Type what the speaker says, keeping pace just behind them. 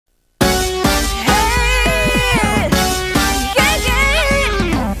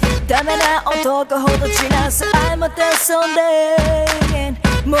10日ほど散らす愛もてそんで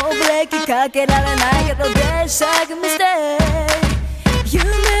もうブレーキかけられないけど電車がミステイ夢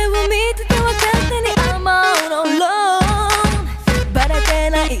を見てては勝手にI'm all aloneバレて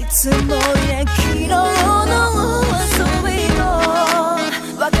ないつもりで昨日の遊びも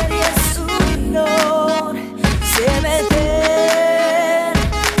分かりやすいのせめて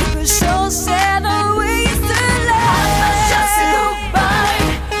副賞せのウィスラー Just say goodbye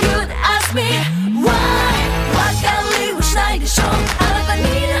You'd ask me why 分かりはしないでしょあなたに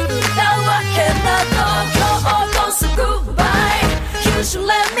なんだわけだと今日こそ Goodbye You should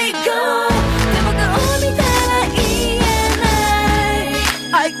let me go でも顔見たら言えない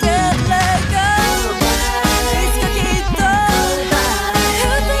I can't let go いつかきっと二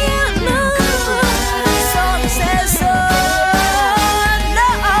人のその戦争 No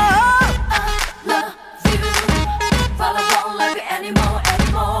I love you But I won't love you anymore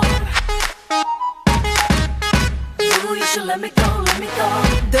You should let me go, let me go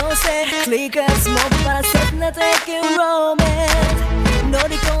どうせ繰り返すもっぱら切なtaking romance 乗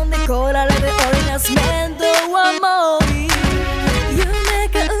り込んでこられて織りなす面倒はもういい夢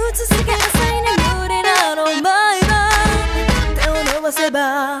が映すが浅い眠りなの毎晩手を伸ばせば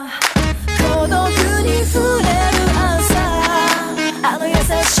孤独に触れる朝あの優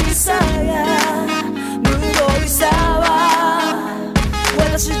しさや無謀さは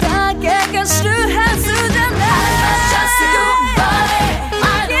私だけが知るはずじゃない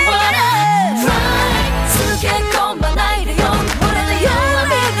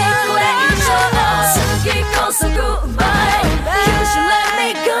So goodbye, you should let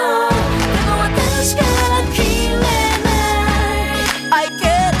me go でも私から切れない I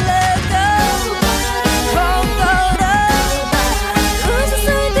can't let go 本当だうつ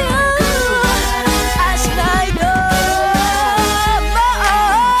さいてよ愛しないとも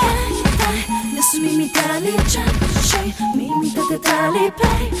う盗み見たりチャットし耳立てたりプレ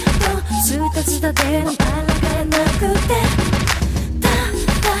イとスタスタでのあらがなくて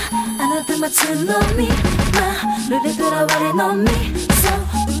あなた待つのにまるで囚われの身そう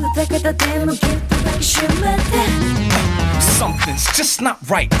歌方でもギュッと抱きしめて Something's just not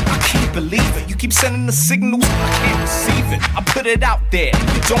right. I can't believe it. You keep sending the signals, I can't receive it. I put it out there, and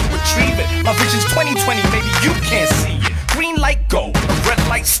you don't retrieve it. My vision's 20/20, maybe you can't see it. Green light go, red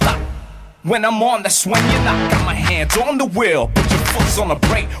light stop. When I'm on, that's when you're not. Got my hands on the wheel, put your foot's on the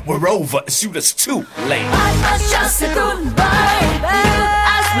brake. We're over, it's you that's too late. I must just say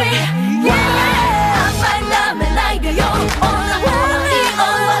goodbye.